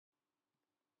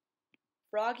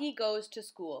Froggy goes to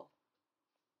school.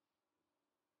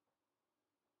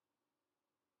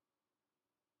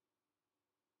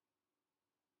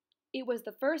 It was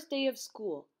the first day of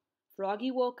school.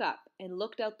 Froggy woke up and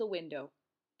looked out the window.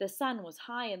 The sun was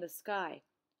high in the sky.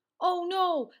 "Oh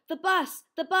no! The bus!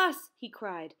 The bus!" he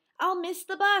cried. "I'll miss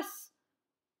the bus!"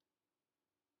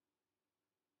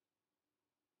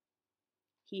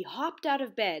 He hopped out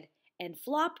of bed and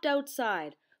flopped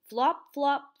outside. Flop,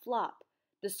 flop, flop.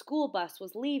 The school bus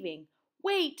was leaving.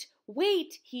 "Wait!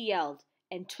 Wait!" he yelled,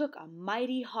 and took a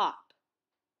mighty hop.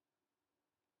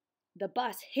 The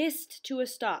bus hissed to a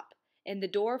stop, and the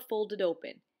door folded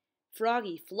open.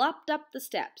 Froggy flopped up the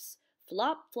steps.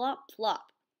 Flop, flop,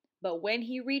 flop. But when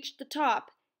he reached the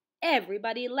top,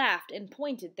 everybody laughed and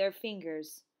pointed their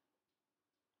fingers.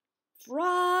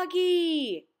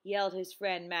 "Froggy!" yelled his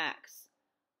friend Max.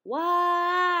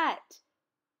 "What?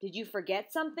 Did you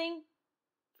forget something?"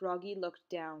 Froggy looked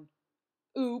down.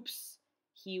 Oops!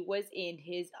 He was in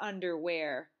his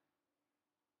underwear.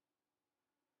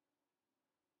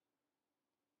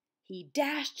 He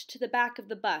dashed to the back of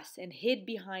the bus and hid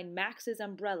behind Max's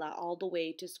umbrella all the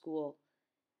way to school.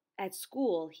 At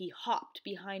school, he hopped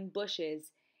behind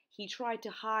bushes. He tried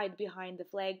to hide behind the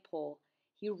flagpole.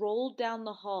 He rolled down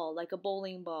the hall like a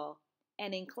bowling ball,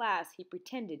 and in class he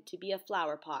pretended to be a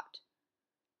flower pot.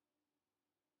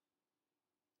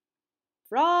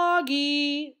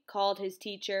 "Froggy!" called his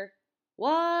teacher.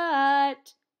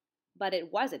 "What?" But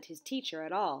it wasn't his teacher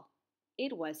at all.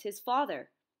 It was his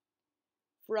father.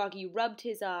 Froggy rubbed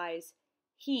his eyes.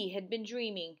 He had been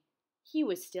dreaming. He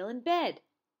was still in bed.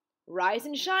 "Rise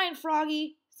and shine,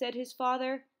 Froggy," said his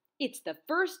father. "It's the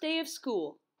first day of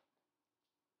school."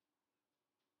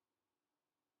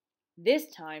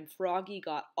 This time Froggy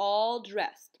got all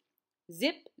dressed.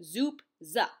 Zip, zoop,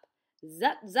 zup.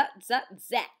 Zut, zut, zut,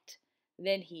 zat.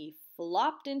 Then he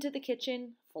flopped into the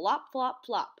kitchen. Flop, flop,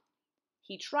 flop.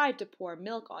 He tried to pour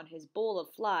milk on his bowl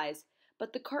of flies,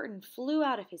 but the carton flew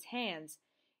out of his hands.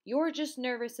 "You're just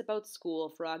nervous about school,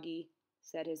 Froggy,"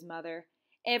 said his mother.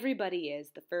 "Everybody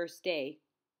is the first day."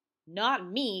 "Not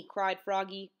me!" cried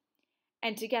Froggy.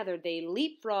 And together they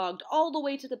leapfrogged all the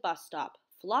way to the bus stop.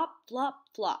 Flop, flop,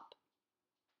 flop.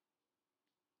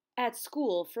 At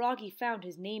school, Froggy found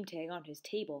his name tag on his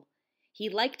table. He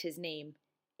liked his name.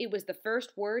 It was the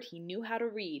first word he knew how to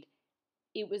read.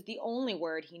 It was the only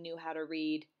word he knew how to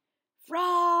read.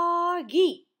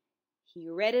 Froggy! He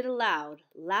read it aloud,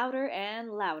 louder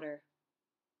and louder.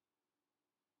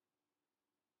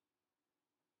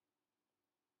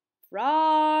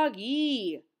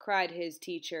 "Froggy!" cried his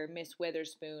teacher, Miss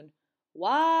Witherspoon.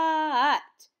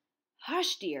 "What?"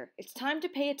 "Hush, dear, it's time to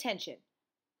pay attention."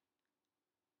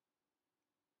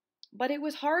 But it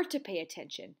was hard to pay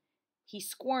attention. He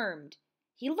squirmed.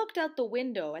 He looked out the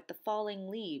window at the falling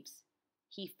leaves.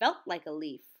 He felt like a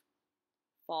leaf.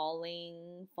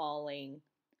 Falling, falling.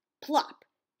 Plop!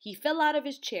 He fell out of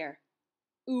his chair.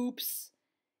 Oops!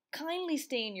 "Kindly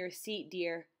stay in your seat,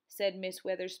 dear," said Miss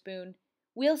Witherspoon.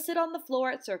 "We'll sit on the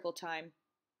floor at circle time."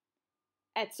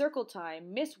 At circle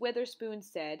time, Miss Witherspoon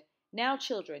said, "Now,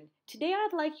 children, today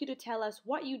I'd like you to tell us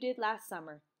what you did last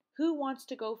summer. Who wants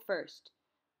to go first?"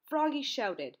 Froggy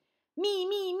shouted, "Me,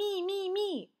 me, me, me,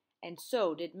 me!" And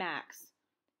so did Max.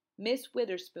 Miss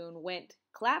Witherspoon went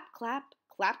clap, clap,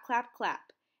 clap, clap,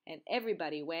 clap, and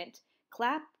everybody went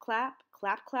clap, clap,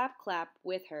 clap, clap, clap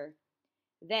with her.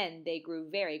 Then they grew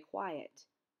very quiet.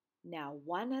 "Now,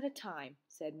 one at a time,"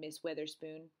 said Miss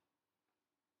Witherspoon.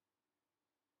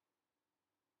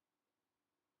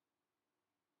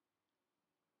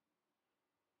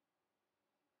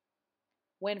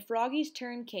 When Froggy's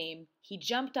turn came, he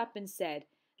jumped up and said,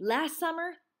 "Last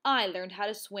summer, I learned how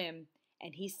to swim."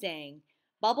 And he sang,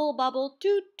 "Bubble, bubble,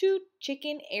 toot, toot,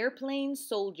 chicken, airplane,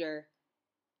 soldier."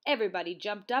 Everybody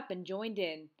jumped up and joined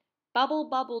in. Bubble,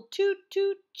 bubble, toot,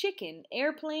 toot, chicken,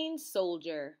 airplane,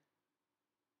 soldier.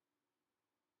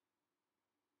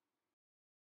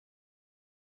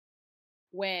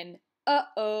 When,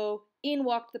 uh-oh, in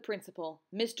walked the principal,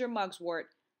 Mr.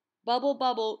 Mugswort. "Bubble,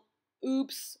 bubble,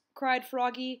 oops," cried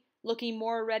Froggy, looking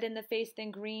more red in the face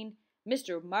than green.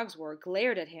 Mr. Mugswort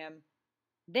glared at him.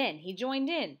 Then he joined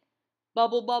in.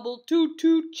 Bubble, bubble, toot,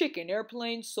 toot, chicken,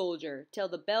 airplane, soldier, till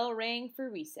the bell rang for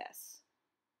recess.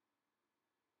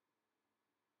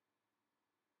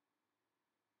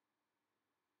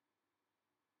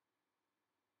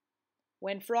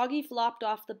 When Froggy flopped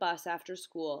off the bus after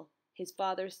school, his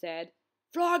father said,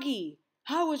 "Froggy,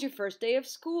 how was your first day of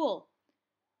school?"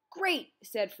 "Great,"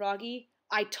 said Froggy.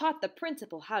 "I taught the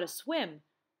principal how to swim."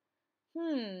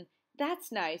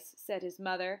 That's nice," said his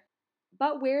mother.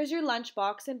 "But where's your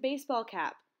lunchbox and baseball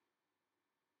cap?"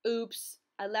 Oops,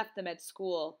 I left them at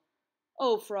school.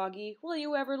 Oh, Froggy, will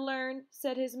you ever learn?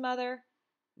 Said his mother.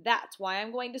 That's why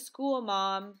I'm going to school,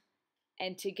 Mom.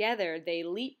 And together they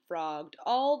leapfrogged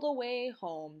all the way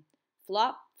home.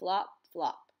 Flop, flop,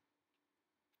 flop.